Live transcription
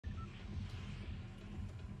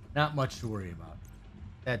Not much to worry about.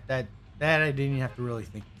 That I didn't have to really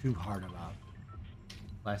think too hard about.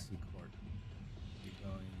 Plastic cord. You're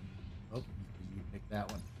going. Oh, you pick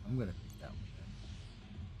that one. I'm gonna pick that one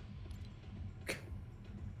then.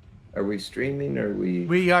 Are we streaming or are we?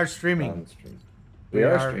 We are streaming. On stream? We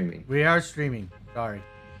are streaming. We are streaming. Sorry.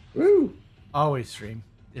 Woo! Always stream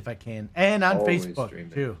if I can, and on Always Facebook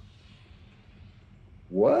streaming. too.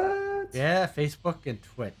 What? Yeah, Facebook and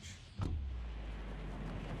Twitch.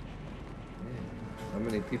 How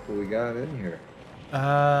many people we got in here?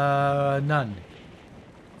 None.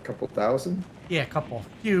 A couple thousand? Yeah, a couple.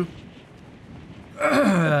 Few.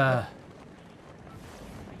 Yeah,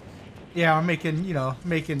 we're making,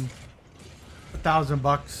 making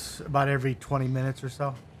 $1,000 about every 20 minutes or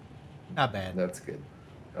so. Not bad. That's good.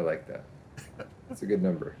 I like that. That's a good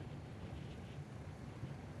number.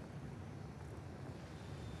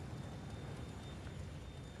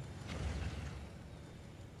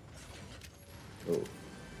 Oh,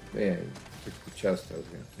 man. Took the chest I was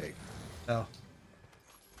going to take. Oh.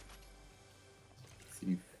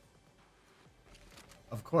 Thief.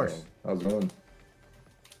 Of course. Oh, how's it going?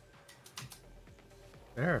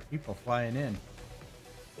 There are people flying in.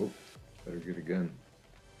 Oh, better get a gun.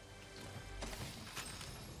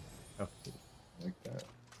 Oh. Like that.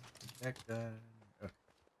 That gun. Oh.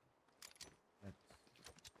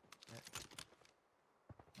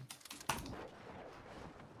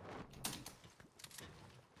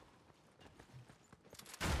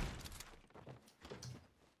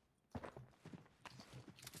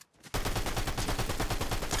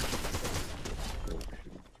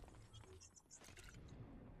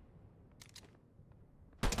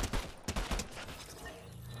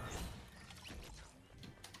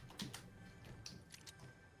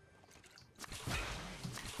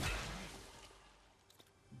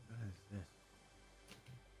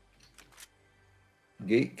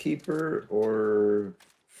 Gatekeeper or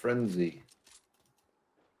frenzy?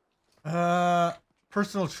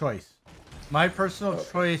 Personal choice. My personal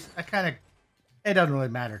choice. It doesn't really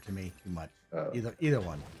matter to me too much. Either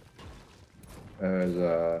one. There's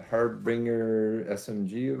a Harbinger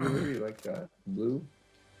SMG over here. You like that? Blue?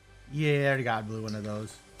 Yeah, I already got a blue one of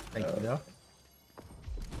those. Thank you, though.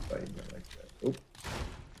 I like that. Oh.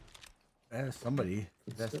 There's somebody.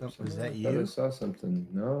 Is that I thought I you? saw something.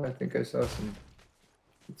 No, I think I saw some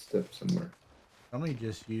footsteps somewhere. Somebody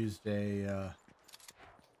just used a.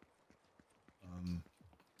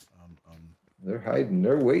 They're hiding.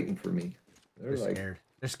 They're waiting for me. They're like scared.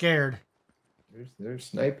 They're scared. They're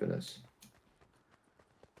sniping us.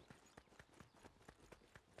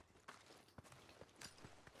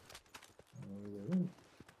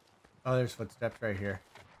 Oh, there's footsteps right here.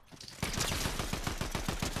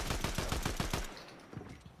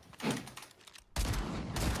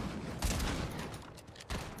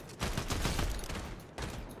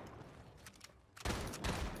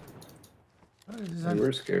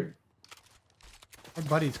 We're scared. Our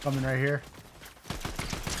buddy's coming right here.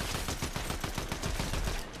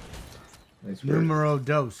 Nice work. Numero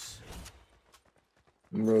dos.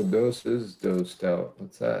 Numero dos is dosed out.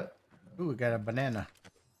 What's that? Ooh, we got a banana.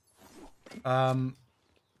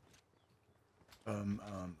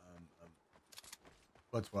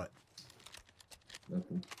 What's what?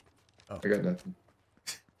 Nothing. Oh. I got nothing.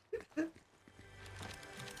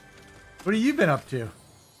 What have you been up to?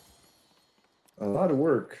 A lot of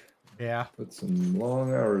work. Yeah. Put some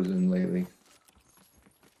long hours in lately.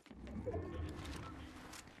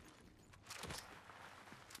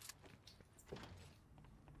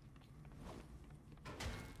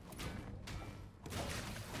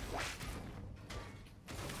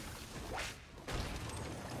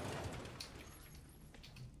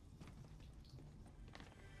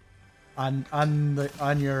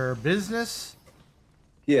 On your business?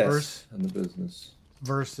 Yes, on the business.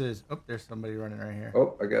 Versus, oh, there's somebody running right here.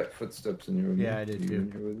 Oh, I got footsteps in your room. Yeah, I did too.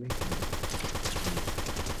 In here with me?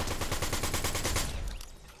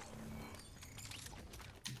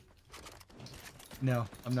 No,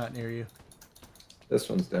 I'm not near you. This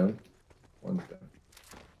one's down. One's down.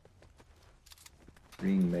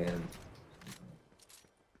 Green man.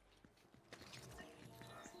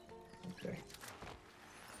 Okay.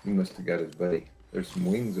 He must have got his buddy. There's some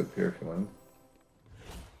wings up here if you want them.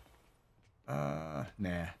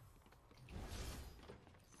 Nah.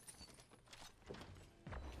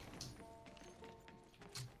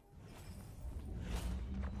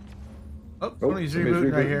 Oh, somebody's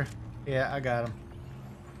rebooting right here. Yeah, I got him.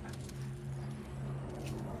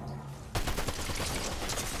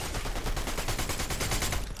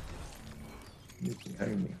 He's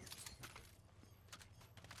behind me.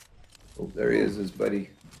 Oh, there he is, his buddy.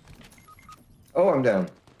 Oh, I'm down.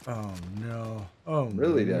 Oh no. Oh I'm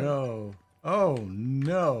really down. no. Oh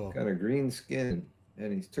no. Got a green skin,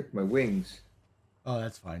 and he's took my wings. Oh,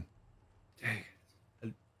 that's fine. Dang.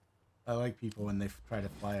 I like people when they try to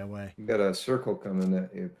fly away. You got a circle coming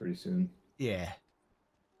at you pretty soon. Yeah.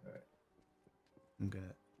 All right. I'm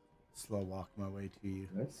gonna slow walk my way to you.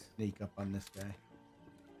 Nice. Sneak up on this guy.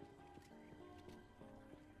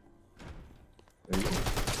 There you go.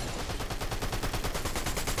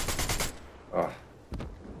 Ah.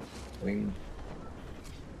 Wing.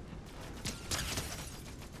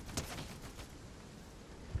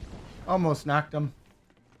 Almost knocked him.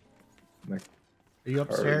 My Are you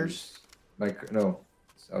upstairs? No,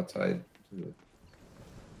 it's outside.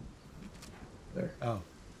 There. Oh.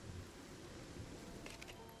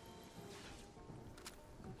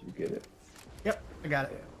 Did you get it? Yep, I got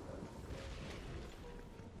it.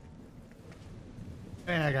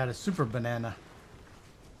 And I got a super banana.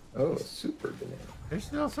 Oh, a super banana. There's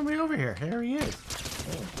still somebody over here. There he is.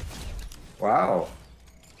 Oh. Wow.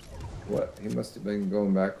 What? He must have been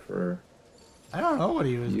going back for I don't know what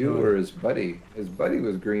he was you doing. or his buddy. His buddy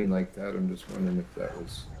was green like that. I'm just wondering if that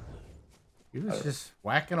was... He was just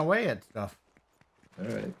whacking away at stuff. All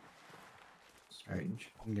right. Strange.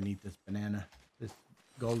 I'm gonna eat this banana. This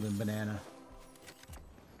golden banana.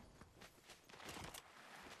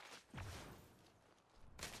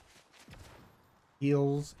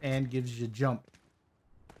 Heals and gives you jump.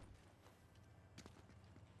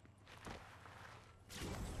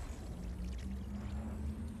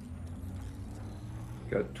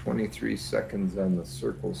 Got 23 seconds on the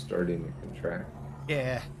circle starting to contract.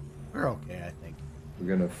 Yeah, we're okay, I think. We're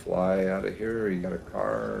gonna fly out of here, or you got a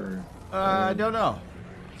car? I don't know.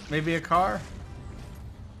 Maybe a car?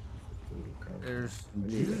 Car. There's some I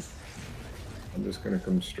need juice. I'm just gonna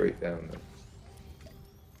come straight down then.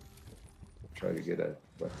 Try to get a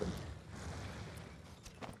weapon.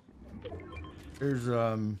 There's you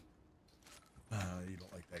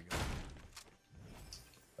don't like that guy.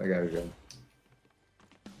 I got a gun.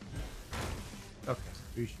 Okay,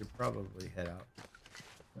 we should probably head out.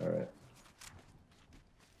 All right.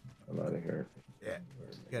 I'm out of here. Yeah,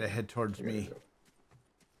 you gotta head towards me. Go.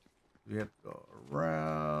 We have to go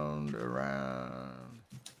around.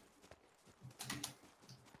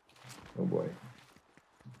 Oh boy.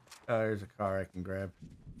 Oh, there's a car I can grab.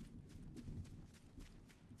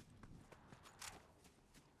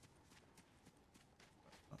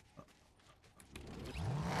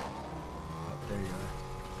 Oh, there you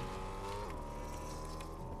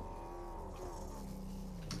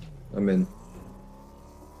are. I'm in.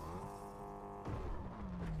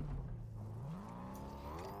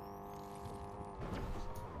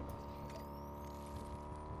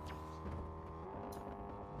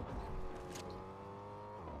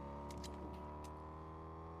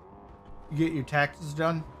 You get your taxes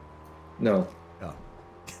done? No. Oh.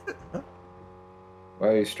 Why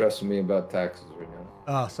are you stressing me about taxes right now?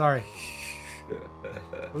 Oh, sorry.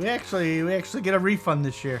 We actually get a refund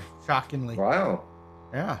this year, shockingly. Wow.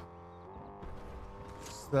 Yeah.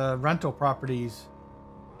 It's the rental properties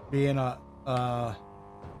being a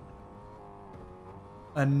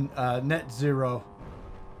net zero,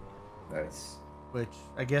 Nice. which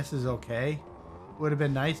I guess is okay. Would have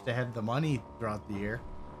been nice to have the money throughout the year.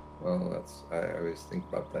 Well, I always think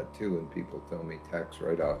about that too when people tell me tax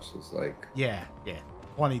write-offs is like, Yeah,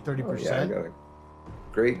 20, 30%. oh, yeah, I got a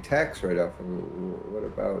great tax write-off. What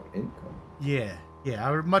about income? Yeah,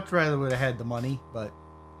 I would much rather would have had the money, but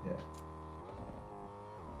Yeah.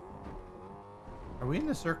 are we in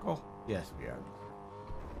the circle? Yes, we are.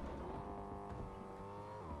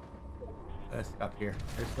 Let's stop here.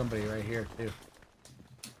 There's somebody right here too.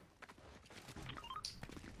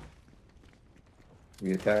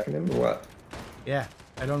 We attacking him or what? Yeah,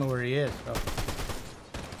 I don't know where he is. So.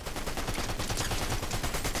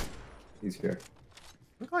 He's here.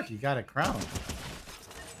 Look like you got a crown.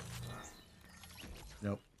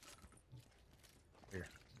 Nope. Here.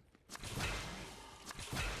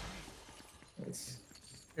 Nice.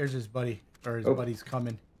 There's his buddy, or his Oh. buddy's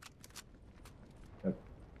coming. Yep.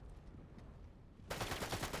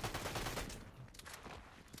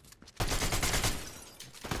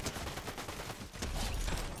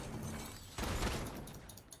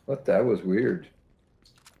 What? That was weird.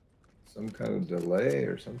 Some kind of delay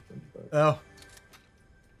or something. But Oh,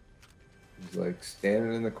 he's like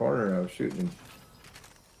standing in the corner. I was shooting him.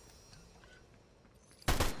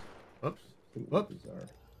 whoops. Ooh, Whoops. bizarre.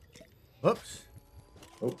 Whoops.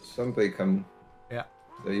 Oh, somebody come. Yeah.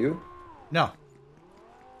 Is that you? No.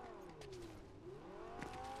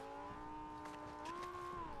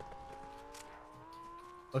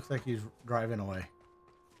 Looks like he's driving away.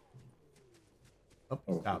 Oh,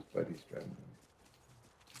 Oh, stop. his buddy's driving.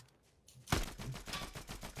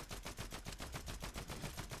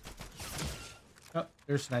 Oh,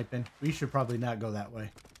 they're sniping. We should probably not go that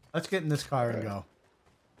way. Let's get in this car and go.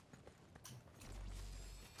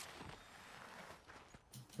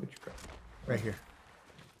 Which car? Right here.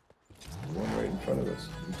 The one right in front of us.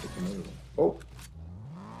 We took another one. Oh.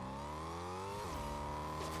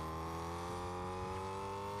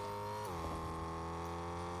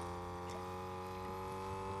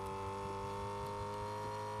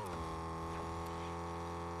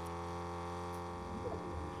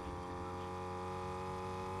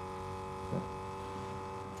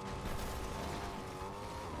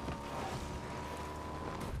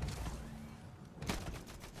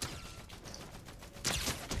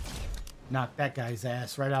 Knock that guy's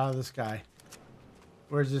ass right out of the sky.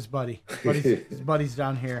 Where's his buddy? His buddy's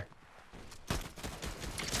down here.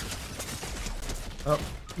 Oh,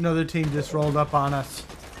 another team just rolled up on us.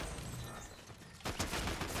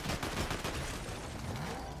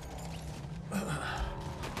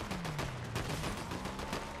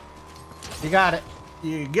 You got it.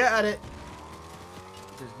 You got it.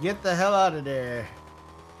 Just get the hell out of there.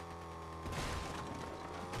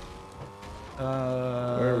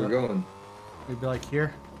 Where are we going? Maybe like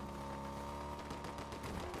here.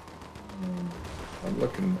 I'm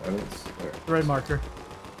looking. I don't see there. The red marker.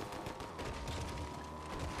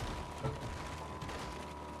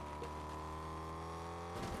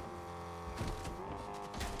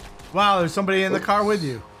 Wow, there's somebody in the car with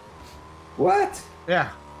you. What? Yeah.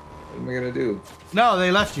 What am I gonna do? No,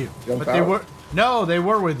 they left you. Jump but they out? were they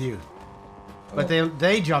were with you. But Oh.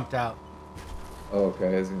 they jumped out. Oh,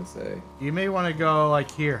 okay, I was gonna say. You may want to go like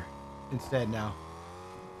here instead now.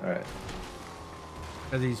 All right.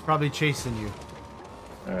 Because he's probably chasing you.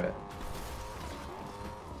 All right.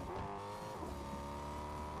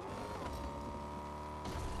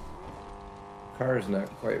 Car's not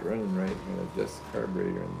quite running right. I'm gonna adjust the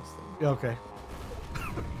carburetor on this thing. Okay.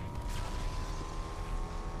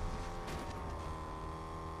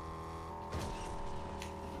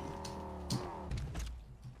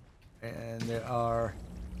 And there are,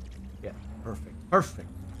 yeah, perfect, perfect.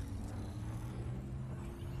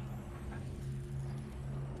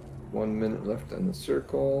 1 minute left on the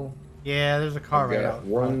circle. Yeah, there's a car I've right got out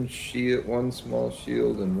one front. shield, one small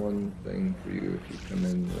shield, and one thing for you if you come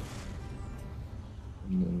in with,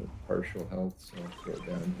 and then with partial health. So I'll throw it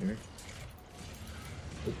down here.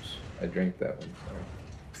 Oops, I drank that one.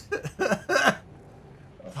 Sorry.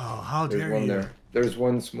 Oh, how There's dare one you! there. There's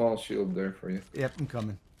one small shield there for you. Yep, I'm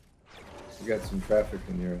coming. We got some traffic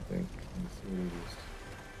in here, I think. Let's see what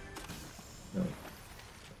it is. No.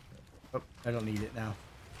 Oh, I don't need it now.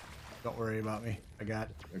 Don't worry about me. I got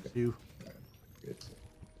Okay. two. Good.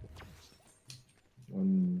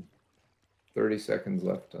 30 seconds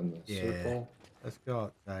left on the Yeah. circle. Let's go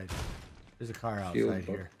outside. There's a car Shield outside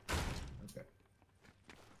book. here. Okay.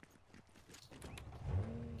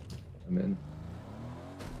 I'm in.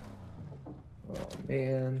 Oh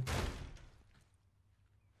man.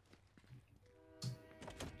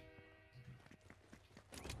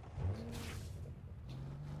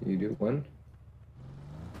 Can you do one?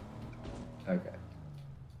 Okay.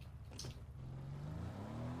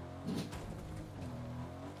 You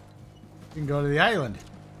can go to the island.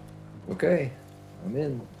 Okay. I'm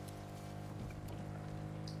in.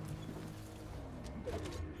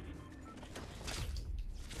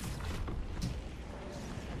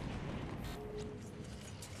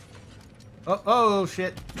 Oh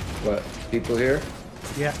shit. What? People here?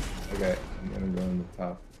 Yeah, Okay. I'm gonna go on the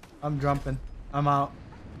top. I'm jumping. I'm out.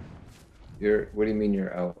 You're. What do you mean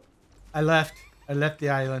you're out? I left. I left the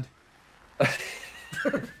island.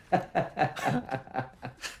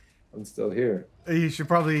 I'm still here. You should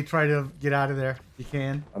probably try to get out of there if you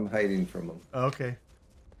can. I'm hiding from them. Okay.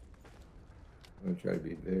 I'm gonna try to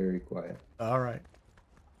be very quiet. All right.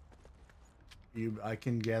 I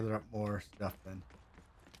can gather up more stuff then.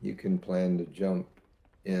 You can plan to jump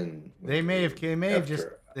in. They may have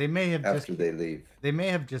after they leave. They may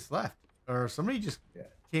have just left, or somebody just Yeah.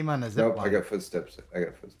 came on a zip Nope, line. I got footsteps.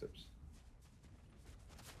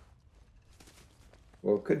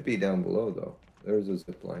 Well, it could be down below though. There's a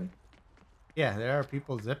zip line. Yeah, there are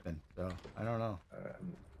people zipping, so I don't know.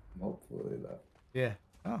 Hopefully they left. Yeah.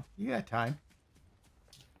 Oh, you got time.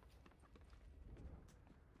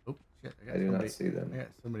 Oh shit! I do not see them. I got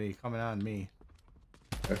somebody coming on me.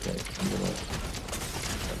 Okay, I'm gonna.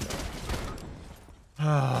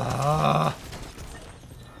 Ah.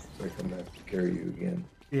 So I come back to carry you again.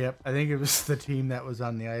 Yep, I think it was the team that was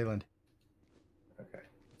on the island. Okay.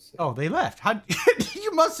 So, Oh, they left. How?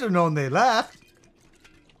 You must have known they left.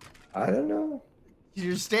 I don't know.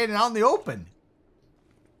 You're standing out in the open.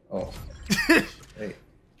 Oh. Hey.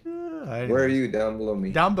 Where Where are you? Down below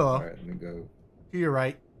me. Down below. All right, let me go. To your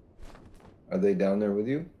right. Are they down there with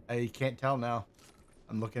you? I can't tell now.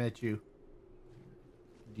 I'm looking at you.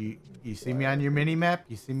 Do you see me on your mini map?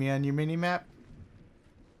 You see me on your mini map?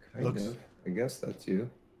 Kind of. I guess that's you.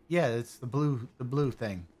 Yeah, it's the blue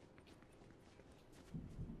thing.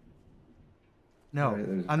 No,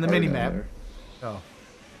 Right, on the car mini down map. there. Oh,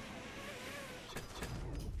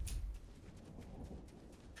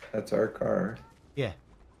 That's our car. yeah.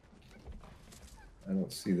 I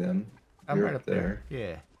don't see them. I'm You're right up there.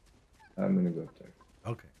 Yeah. I'm gonna go up there.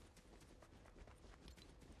 Okay.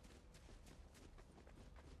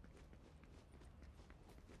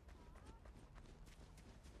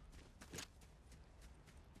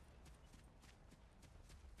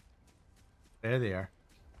 There they are.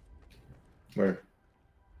 Where?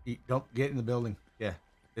 Don't get in the building. Yeah,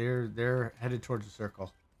 they're headed towards the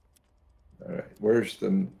circle. All right. Where's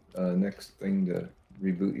the next thing to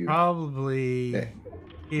reboot you? Probably Ne-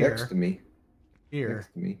 here. Next to me. Here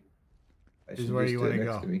Next to me. I is should where just you do it want to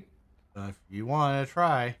next go. to me. If you want to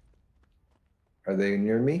try, Are they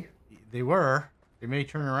near me? they were. They may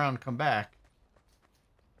turn around and come back.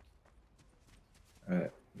 All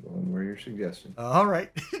right. Going where you're suggesting. All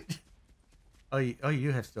right. Oh,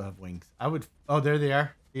 you still have wings. I would. Oh, there they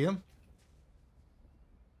are. See them?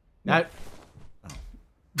 No. Now,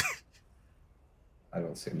 I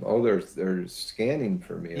don't see them. Oh, they're scanning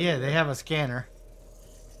for me. yeah, they have a scanner.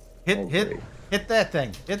 Hit Oh, hit great. hit that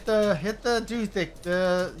thing. Hit the joystick.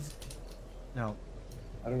 No.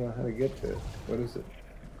 I don't know how to get to it. What is it?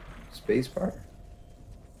 Space bar?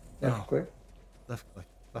 Left No. click? Left click.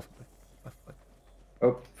 Left click. Left click.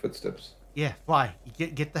 Oh, footsteps. Yeah, fly.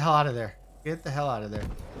 Get the hell out of there. Get the hell out of there.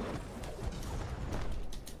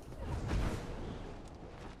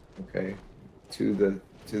 Okay. To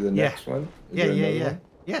the next one? Is Yeah, there yeah, another yeah. one?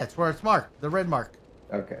 Yeah, it's where it's marked. The red mark.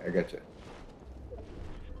 Okay, I got you.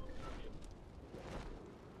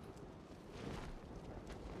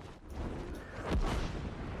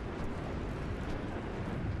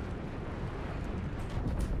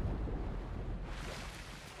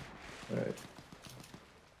 All right.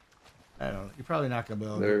 I don't know. You're probably not gonna be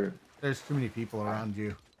able to. There. There's too many people around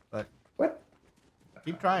you. But What?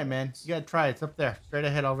 keep trying, man. You gotta try. It's up there. Straight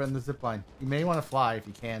ahead over in the zip line. You may want to fly if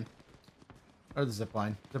you can. Or the zip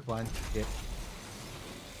line. Zip line. Yeah.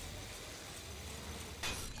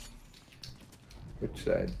 Which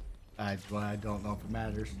side? I don't know if it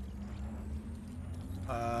matters.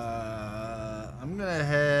 I'm gonna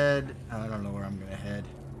head. I don't know where I'm gonna head.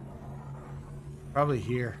 Probably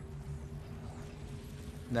here.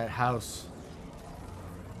 That house.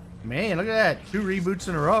 Man, look at that. 2 reboots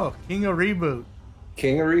in a row. King of reboot.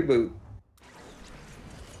 King of reboot.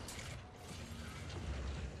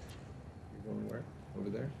 You're going where? Over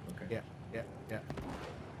there? Okay. Yeah.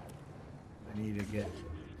 I need to get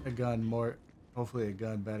a gun more. Hopefully a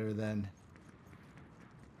gun better than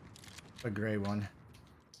a gray one.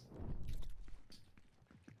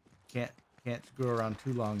 Can't screw around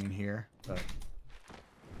too long in here, but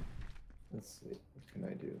Let's see. What can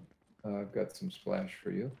I do? I've got some splash for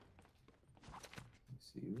you. Let's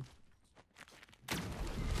see you.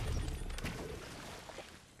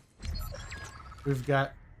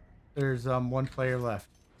 there's 1 player left.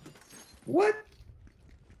 What?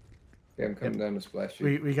 Okay, I'm coming down to splash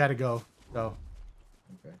you. We gotta go. So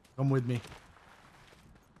Okay. come with me.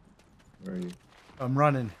 Where are you? I'm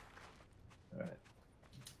running. All right.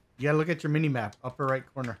 You gotta look at your mini map, upper right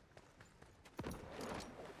corner.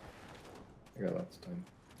 I got lots of time.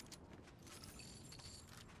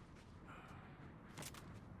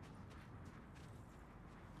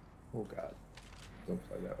 Oh God. Don't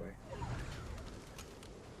fly that way.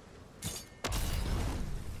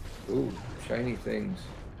 Ooh, shiny things.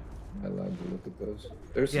 Am I allowed to look at those?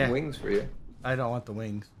 There's some Yeah. wings for you. I don't want the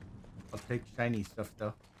wings. I'll take shiny stuff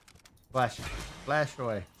though. Flash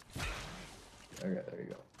away. Okay, there you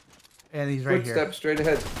go. And he's right here. Footsteps straight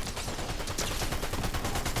ahead.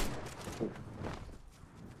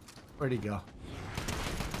 Where'd he go?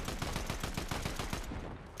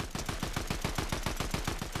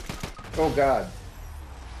 Oh God.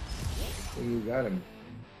 Oh, you got him.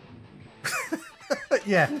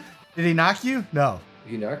 Yeah. Did he knock you? No.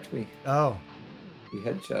 He knocked me. Oh. He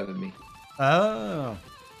headshotted me. Oh.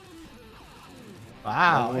 I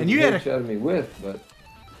Wow. don't know And what you he had a headshotted me with, but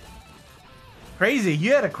crazy.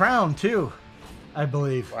 You had a crown too, I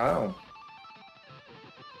believe. wow.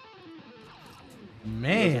 He wasn't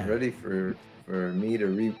Man. ready for me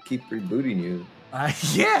to keep rebooting you.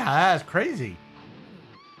 Yeah, that's crazy.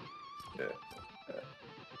 Yeah.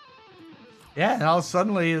 Yeah, and all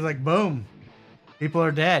suddenly it's like, boom, people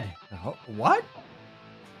are dead. What?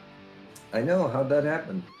 I know. How'd that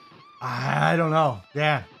happen? I don't know.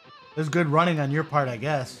 Yeah. It was good running on your part, I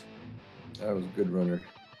guess. I was a good runner.